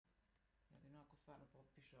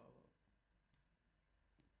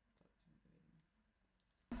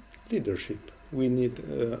Leadership. We need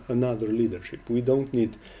another leadership. We don't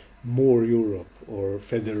need more Europe or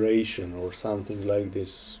federation or something like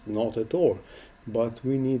this, not at all. But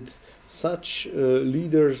we need such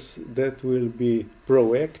leaders that will be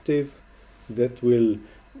proactive, that will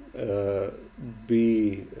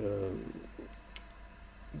be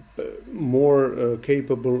more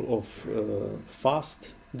capable of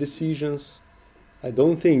fast decisions. I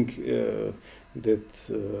don't think that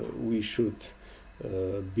we should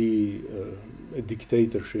be a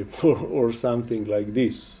dictatorship or something like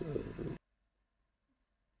this.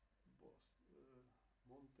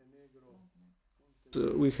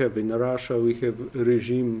 We have in Russia, we have a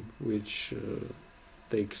regime which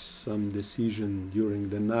takes some decision during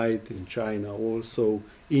the night. In China also,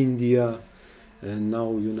 India, and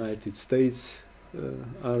now United States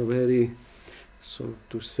are very, so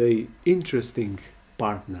to say, interesting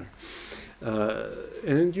partner.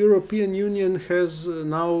 And European Union has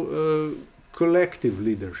now collective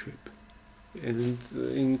leadership. And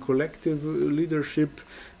in collective leadership,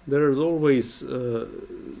 there's always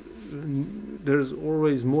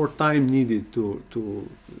more time needed to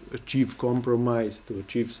achieve compromise, to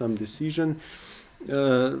achieve some decision.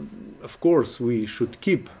 Of course, we should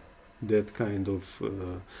keep that kind of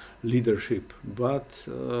leadership, but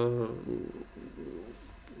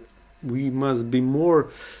we must be more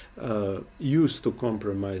used to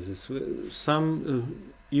compromises.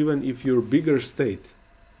 Even if you're a bigger state,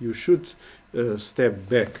 you should step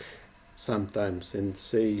back sometimes and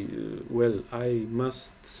say, well, I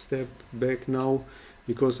must step back now,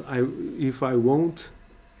 because if I won't,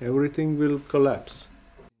 everything will collapse.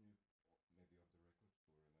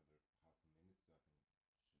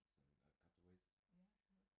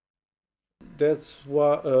 That's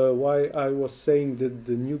why I was saying that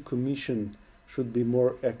the new Commission should be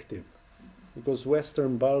more active, because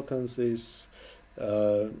Western Balkans is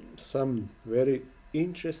some very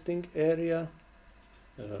interesting area,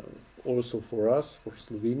 also for us, for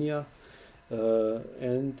Slovenia,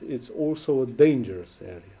 and it's also a dangerous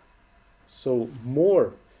area. So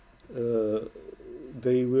more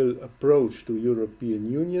they will approach to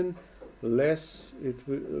European Union,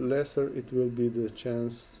 lesser it will be the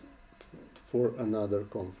chance for another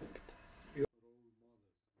conflict.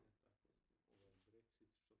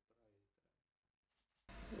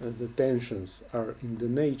 The tensions are in the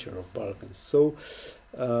nature of Balkans. So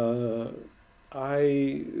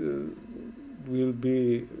I will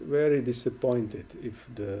be very disappointed if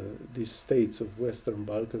these states of Western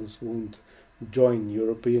Balkans won't join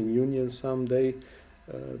European Union someday,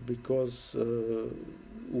 because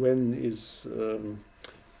when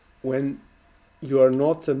you are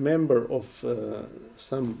not a member of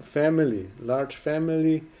some family, large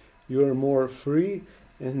family, you are more free,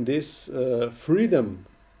 and this freedom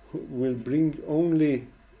will bring only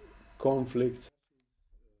conflicts.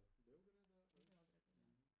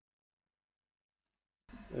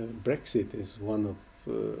 Brexit is one of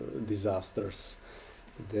disasters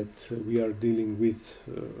that we are dealing with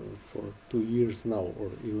for 2 years now,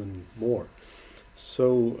 or even more.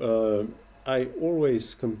 So I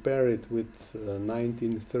always compare it with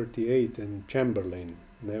 1938 and Chamberlain,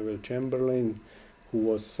 Neville Chamberlain, who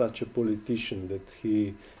was such a politician that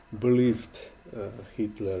he believed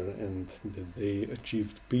Hitler and that they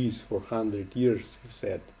achieved peace for 100 years, he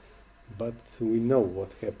said. But we know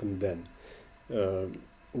what happened then.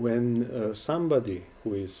 When somebody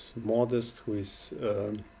who is modest, who is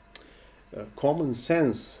a common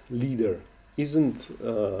sense leader, isn't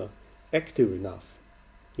active enough,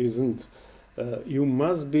 you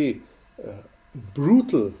must be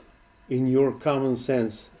brutal in your common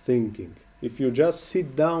sense thinking. If you just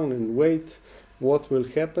sit down and wait what will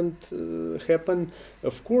happen,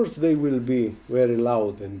 of course they will be very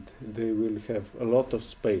loud and they will have a lot of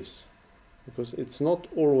space, because it's not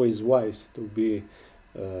always wise to be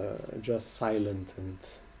just silent and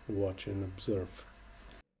watch and observe.